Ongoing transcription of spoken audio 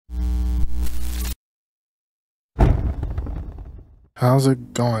How's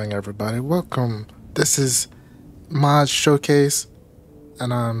it going, everybody? Welcome. This is Mod Showcase,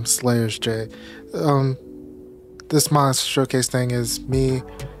 and I'm Slayers J. Um, this Mod Showcase thing is me,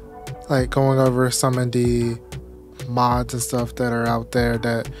 like, going over some of the mods and stuff that are out there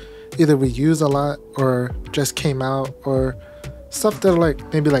that either we use a lot or just came out, or stuff that are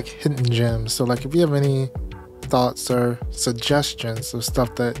like maybe like hidden gems. So, like, if you have any thoughts or suggestions of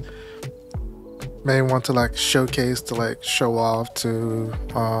stuff that may want to like showcase to like show off to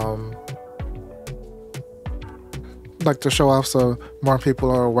like to show off so more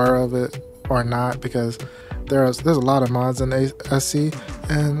people are aware of it or not, because there's a lot of mods in SC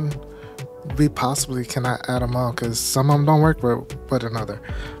and we possibly cannot add them all because some of them don't work with another.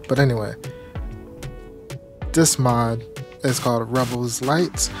 But anyway, this mod is called Rebels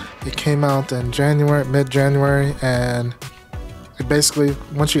Lights. It came out in mid-January, and it basically,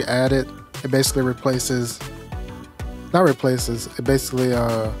 once you add it, it basically it basically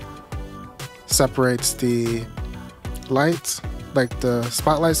separates the lights, like the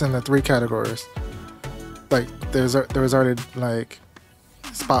spotlights, into three categories. Like there was already like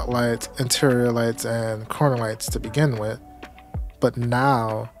spotlights, interior lights, and corner lights to begin with, but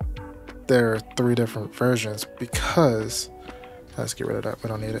now there are three different versions because, let's get rid of that, we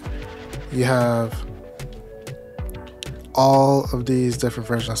don't need it. You have all of these different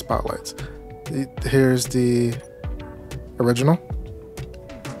versions of spotlights. Here's the original.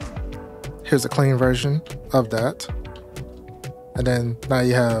 Here's a clean version of that. And then now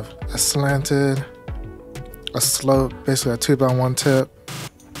you have a slanted, a slope, basically a 2x1 tip,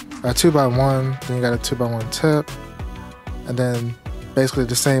 a 2x1, then you got a 2x1 tip, and then basically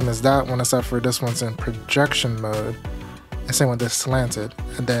the same as that one, except for this one's in projection mode, and same with this slanted,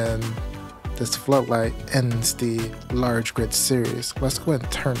 and then this floodlight ends the large grid series. Let's go ahead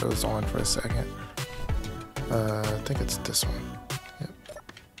and turn those on for a second. I think it's this one. Yep.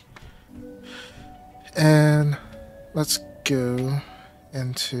 And let's go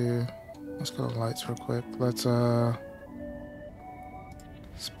to lights real quick. Let's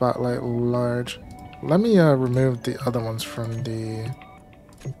spotlight large. Let me remove the other ones from the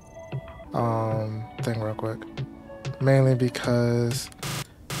thing real quick. Mainly because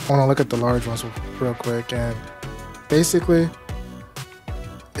I want to look at the large ones real quick, and basically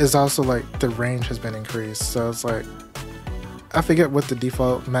it's also like the range has been increased, so it's like, I forget what the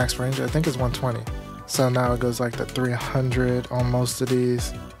default max range, I think it's 120, so now it goes like the 300 on most of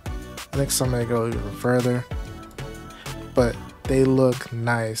these. I think some may go even further, but they look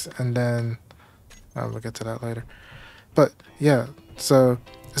nice. And then we'll get to that later, but yeah, so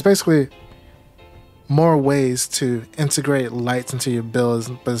it's basically more ways to integrate lights into your builds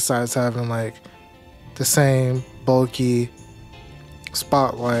besides having like the same bulky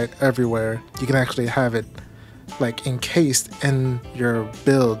spotlight everywhere. You can actually have it like encased in your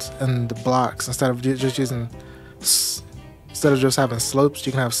builds and the blocks, instead of just having slopes.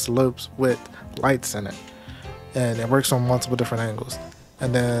 You can have slopes with lights in it, and it works on multiple different angles.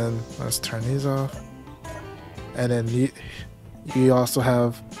 And then let's turn these off, and then you also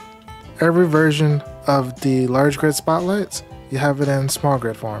have every version of the large grid spotlights. You have it in small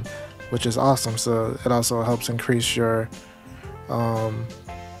grid form, which is awesome. So it also helps increase your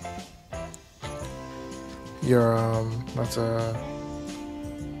let's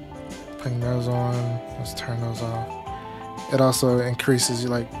putting those on, let's turn those off. It also increases,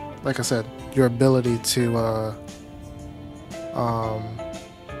 like I said, your ability to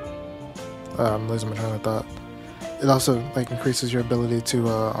I'm losing my train of thought. It also like increases your ability to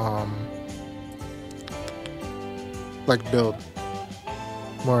like build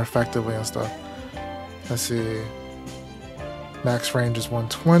more effectively and stuff. Let's see, max range is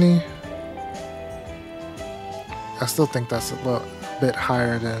 120. I still think that's a little bit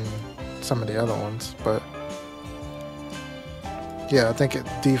higher than some of the other ones, but yeah, I think it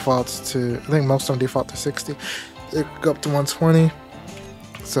defaults to, I think most of them default to 60. It go up to 120.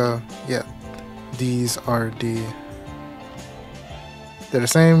 So yeah, these are they're the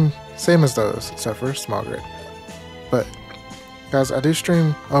same as those, except for small grid. But guys, I do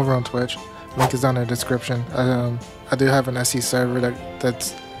stream over on Twitch. Link is down in the description. I do have an SE server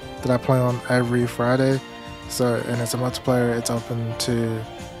that I play on every Friday. So, and it's a multiplayer. It's open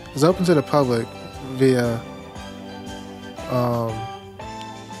to the public via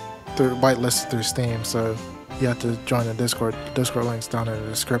through whitelisted through Steam. So you have to join the Discord. Discord link's down in the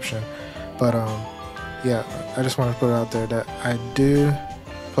description. But yeah, I just want to put it out there that I do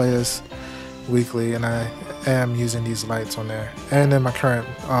play this weekly, and I am using these lights on there, and in my current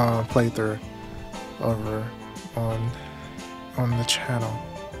playthrough over on the channel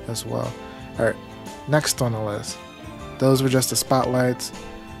as well. All right, next on the list, those were just the spotlights.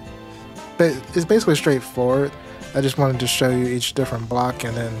 But it's basically straightforward. I just wanted to show you each different block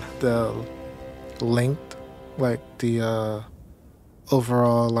and then the length, like the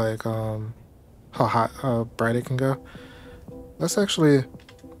overall, like how bright it can go. Let's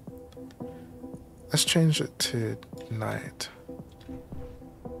change it to night.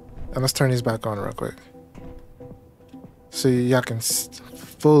 And let's turn these back on real quick. So y'all can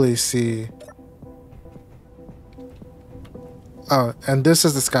fully see. Oh, and this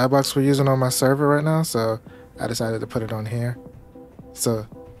is the skybox we're using on my server right now, so I decided to put it on here. So,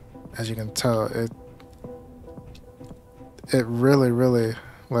 as you can tell, it really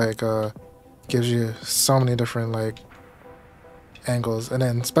like gives you so many different like angles, and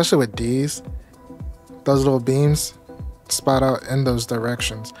then especially with these, those little beams spot out in those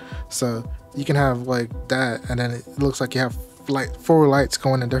directions. So you can have like that, and then it looks like you have like 4 lights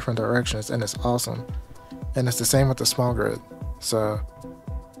going in different directions, and it's awesome. And it's the same with the small grid. So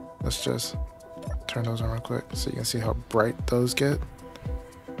let's just turn those on real quick so you can see how bright those get.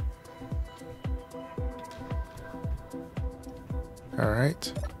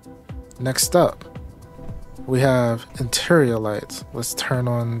 Alright, next up we have interior lights. Let's turn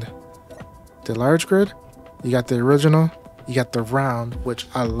on the large grid. You got the original, you got the round, which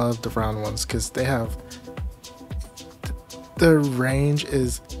I love the round ones because they have the range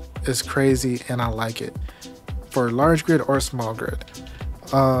is crazy, and I like it for large grid or small grid.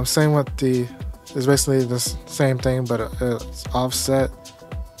 Same with it's basically the same thing, but it's offset.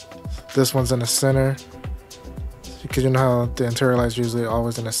 This one's in the center because you know how the interior lights usually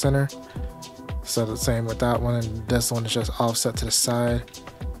always in the center. So the same with that one, and this one is just offset to the side.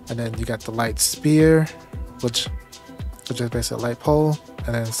 And then you got the light spear, which is basically a light pole,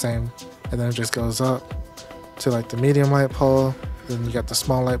 and then same, and then it just goes up to like the medium light pole. Then you got the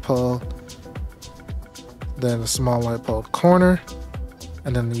small light pole, then the small light pole corner,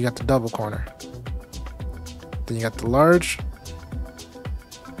 and then you got the double corner. Then you got the large.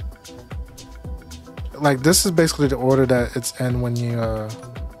 Like this is basically the order that it's in when you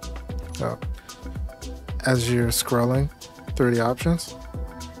as you're scrolling through the options.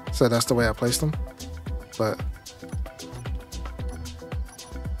 So that's the way I placed them. But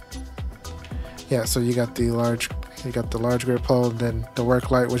yeah, so you got the large grid pole, and then the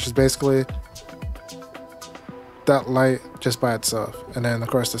work light, which is basically that light just by itself, and then of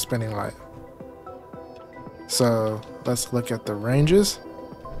course the spinning light. So let's look at the ranges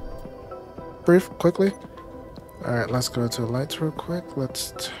quickly. All right, let's go to lights real quick.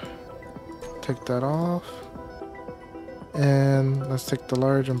 Let's take that off, and let's take the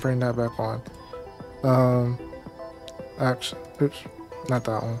large and bring that back on. Actually, oops, not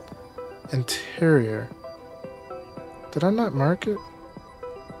that one. Interior. Did I not mark it?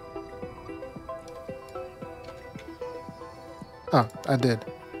 Oh, I did.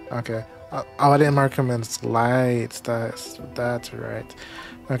 Okay. Oh, I didn't mark them as lights. That's right.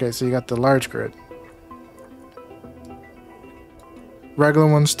 Okay, so you got the large grid. Regular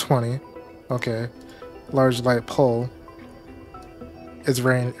one's 20. Okay. Large light pole. Its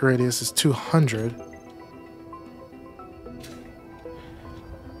radius is 200.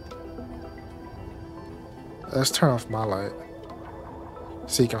 Let's turn off my light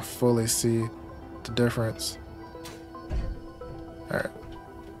so you can fully see the difference. Alright.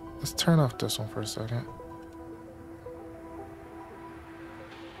 Let's turn off this one for a second.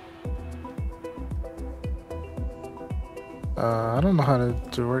 I don't know how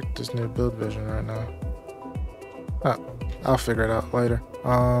to work this new build vision right now. I'll figure it out later.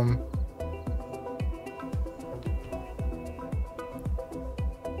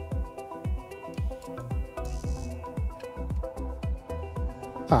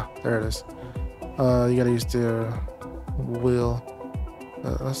 There it is. You gotta use the wheel.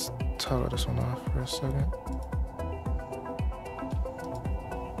 Let's toggle this one off for a second.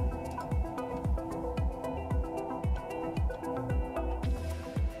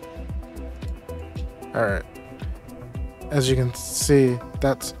 Alright. As you can see,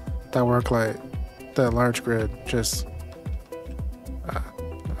 that work light, that large grid, just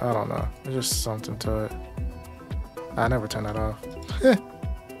I don't know. There's just something to it. I never turn that off.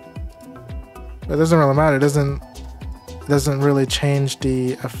 But it doesn't really matter. It doesn't really change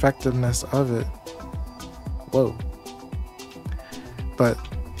the effectiveness of it. Whoa. But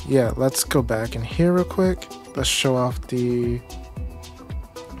yeah, let's go back in here real quick. Let's show off the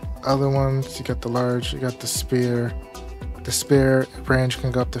other ones. You got the large, you got the spear. The spear range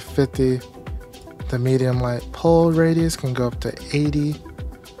can go up to 50. The medium light pole radius can go up to 80.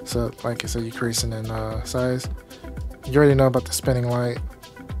 So like I said, you're increasing in size. You already know about the spinning light,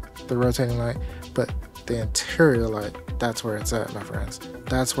 the rotating light, but the interior light, that's where it's at, my friends.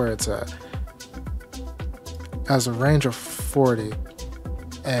 That's where it's at. It has a range of 40,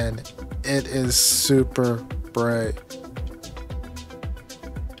 and it is super bright.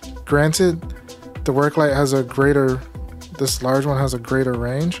 Granted, the work light has a greater, this large one has a greater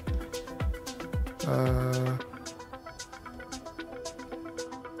range.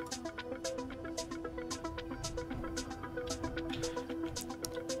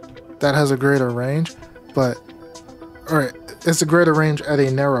 That has a greater range, but, alright, it's a greater range at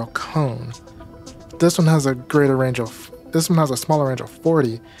a narrow cone. This one has a greater range of, this one has a smaller range of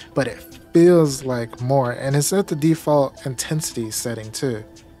 40, but it feels like more, and it's at the default intensity setting too,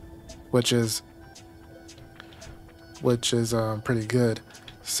 which is pretty good.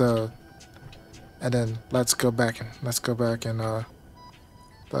 So, and then let's go back and let's turn that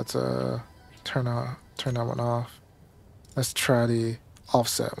one off. Let's try the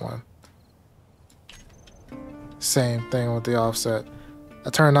offset one. Same thing with the offset. I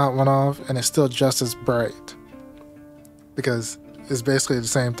turned that one off and it's still just as bright because it's basically the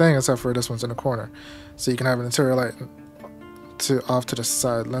same thing except for this one's in the corner. So you can have an interior light off to the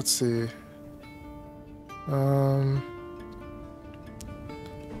side. Let's see.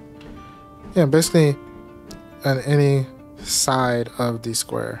 Yeah, basically on any side of the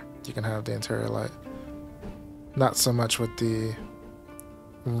square you can have the interior light. Not so much with the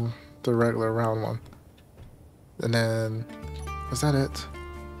regular round one. And then, is that it?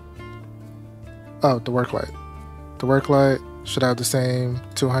 Oh, the work light. The work light should have the same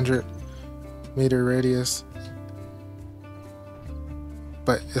 200 meter radius,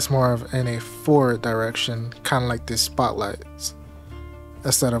 but it's more of in a forward direction, kind of like these spotlights,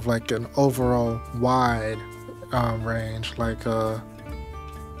 instead of like an overall wide range like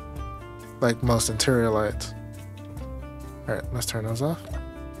most interior lights. All right, let's turn those off.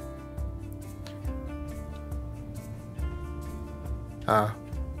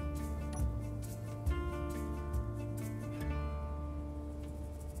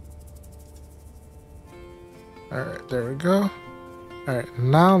 Alright, there we go. Alright,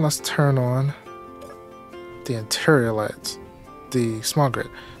 now let's turn on the interior lights, the small grid.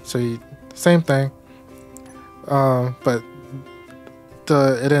 So same thing, but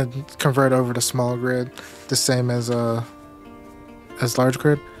it didn't convert over to small grid the same as large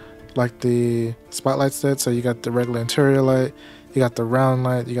grid like the spotlights did. So you got the regular interior light, you got the round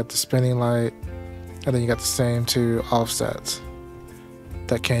light, you got the spinning light, and then you got the same two offsets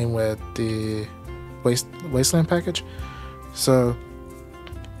that came with the Wasteland package. So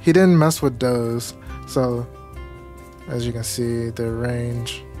he didn't mess with those. So as you can see, the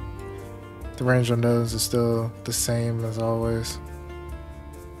range on those is still the same as always.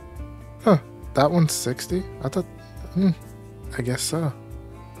 Huh, that one's 60? I thought, I guess so.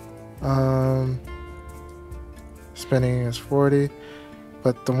 Spinning is 40,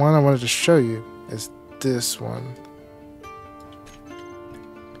 but the one I wanted to show you is this one.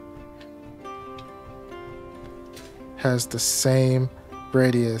 Has the same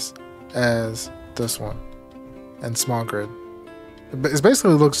radius as this one and small grid. It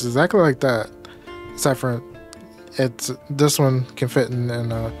basically looks exactly like that, except for this one can fit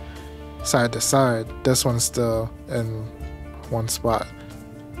in side to side. This one's still in one spot.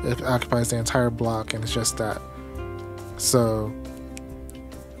 It occupies the entire block and it's just that. So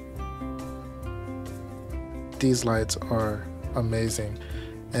these lights are amazing,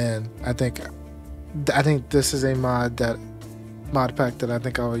 and I think this is a mod pack that I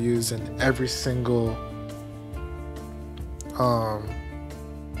think I will use in every single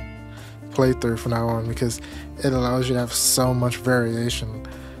playthrough from now on, because it allows you to have so much variation.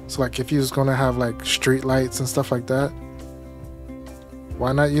 So like if you was gonna have like street lights and stuff like that,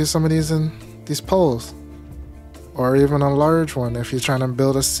 why not use some of these in these poles? Or even a large one if you're trying to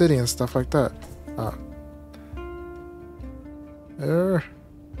build a city and stuff like that. There.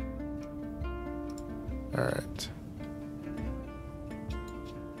 Alright.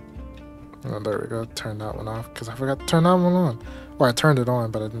 Oh, there we go. Turn that one off because I forgot to turn that one on. Or I turned it on,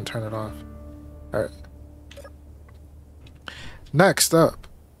 but I didn't turn it off. Alright. Next up.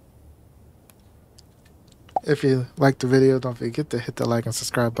 If you liked the video, don't forget to hit the like and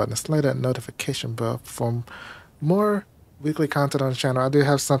subscribe button and slide that notification bell for more weekly content on the channel. I do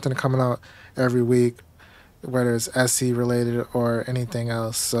have something coming out every week, whether it's SC related or anything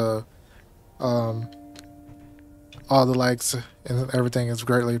else. So all the likes and everything is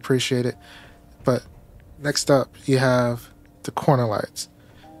greatly appreciated. But next up, you have the corner lights,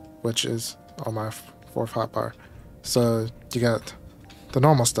 which is on my fourth hotbar. So you got the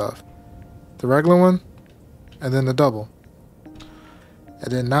normal stuff, the regular one, and then the double.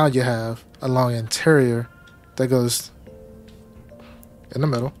 And then now you have a long interior that goes in the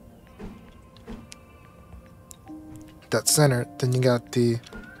middle. That's centered. Then you got the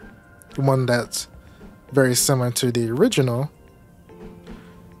one that's very similar to the original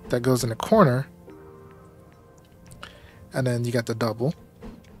that goes in the corner. And then you got the double.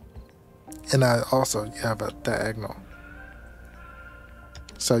 And also you have a diagonal.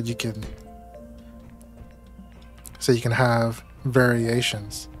 So you can have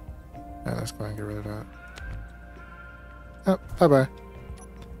variations. And let's go and get rid of that. Oh, bye-bye.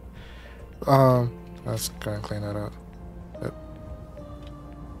 Let's go and clean that up. Yep.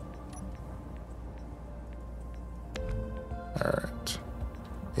 Alright.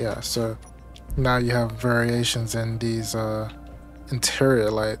 Yeah, so now you have variations in these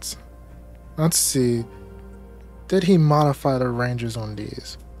interior lights. Let's see. Did he modify the ranges on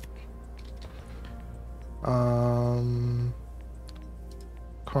these?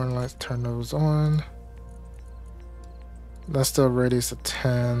 Corner lights, turn those on. That's still radius of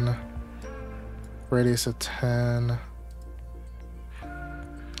 10. Radius of 10.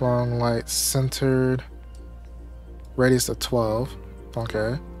 Long light centered. Radius of 12.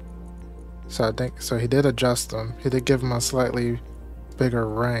 Okay. So I think he did adjust them. He did give them a slightly bigger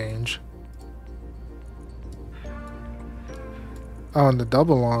range. Oh, and the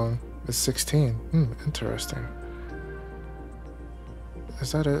double long is 16. Interesting.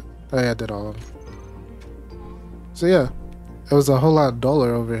 Is that it? Oh yeah, I did all of them. So yeah, it was a whole lot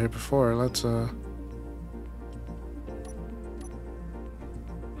duller over here before. Let's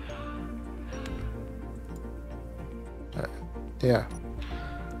yeah.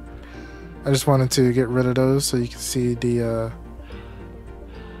 I just wanted to get rid of those so you can see the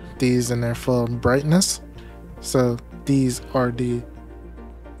these in their full brightness. So these are the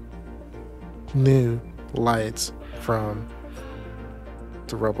new lights from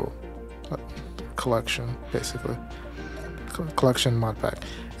the Rebel collection, basically. Collection mod pack.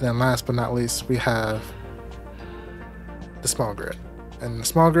 And then last but not least, we have the small grid. And the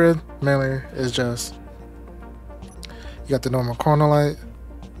small grid mainly is just, you got the normal corner light,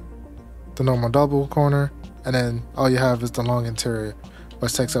 the normal double corner, and then all you have is the long interior,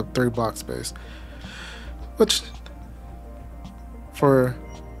 which takes up 3 block space. Which,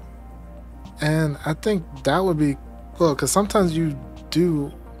 and I think that would be cool, because sometimes you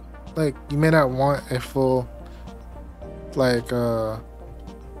do, like, you may not want a full, like,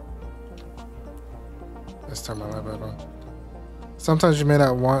 let's turn my light back on. Sometimes you may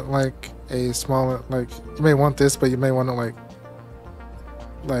not want, like, a smaller, like, you may want this, but you may want it,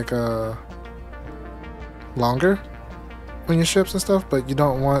 like, longer on your ships and stuff, but you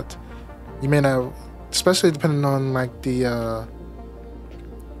don't want, you may not, especially depending on, like, the,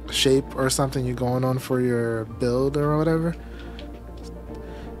 shape or something you're going on for your build or whatever.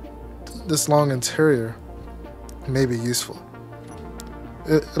 This long interior may be useful.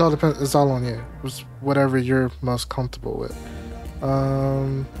 It all depends. It's all on you. It's whatever you're most comfortable with.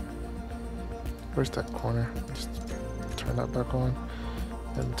 Where's that corner? Just turn that back on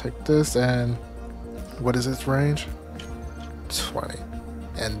and take this. And what is its range? 20.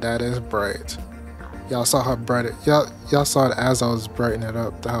 And that is bright. Y'all saw how bright it. Y'all saw it as I was brightening it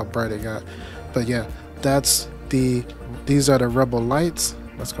up. How bright it got. But yeah, that's the. These are the Rebel lights.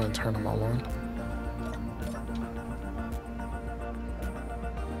 Let's go and turn them all on.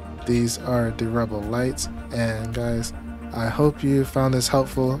 These are the Rebel lights, and guys, I hope you found this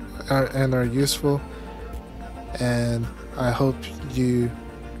helpful and are useful, and I hope you,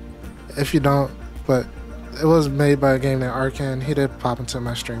 if you don't, but it was made by a game named Arcan. He did pop into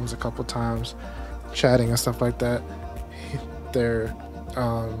my streams a couple times, chatting and stuff like that.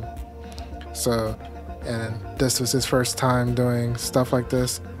 So, and this was his first time doing stuff like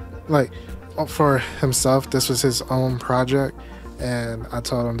this. Like, for himself, this was his own project, and I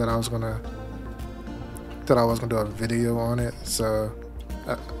told him that I was gonna do a video on it. So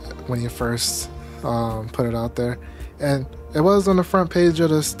when you first put it out there, and it was on the front page of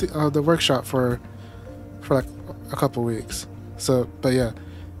the workshop for like a couple weeks. So, but yeah,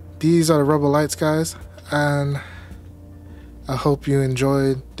 these are the Rebel lights, guys, and I hope you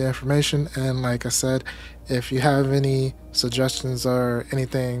enjoyed the information. And like I said, if you have any suggestions or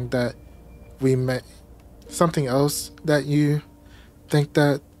anything that something else that you think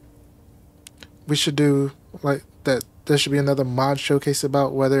that we should do, like that there should be another mod showcase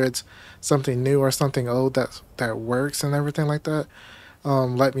about, whether it's something new or something old that works and everything like that,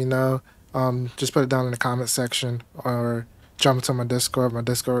 let me know. Just put it down in the comment section or jump into my Discord. My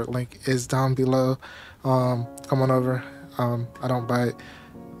Discord link is down below. Come on over. I don't bite.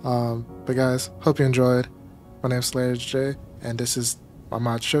 But guys, hope you enjoyed. My name's Slayer J, and this is my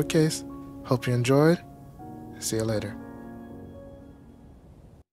mod showcase. Hope you enjoyed. See you later.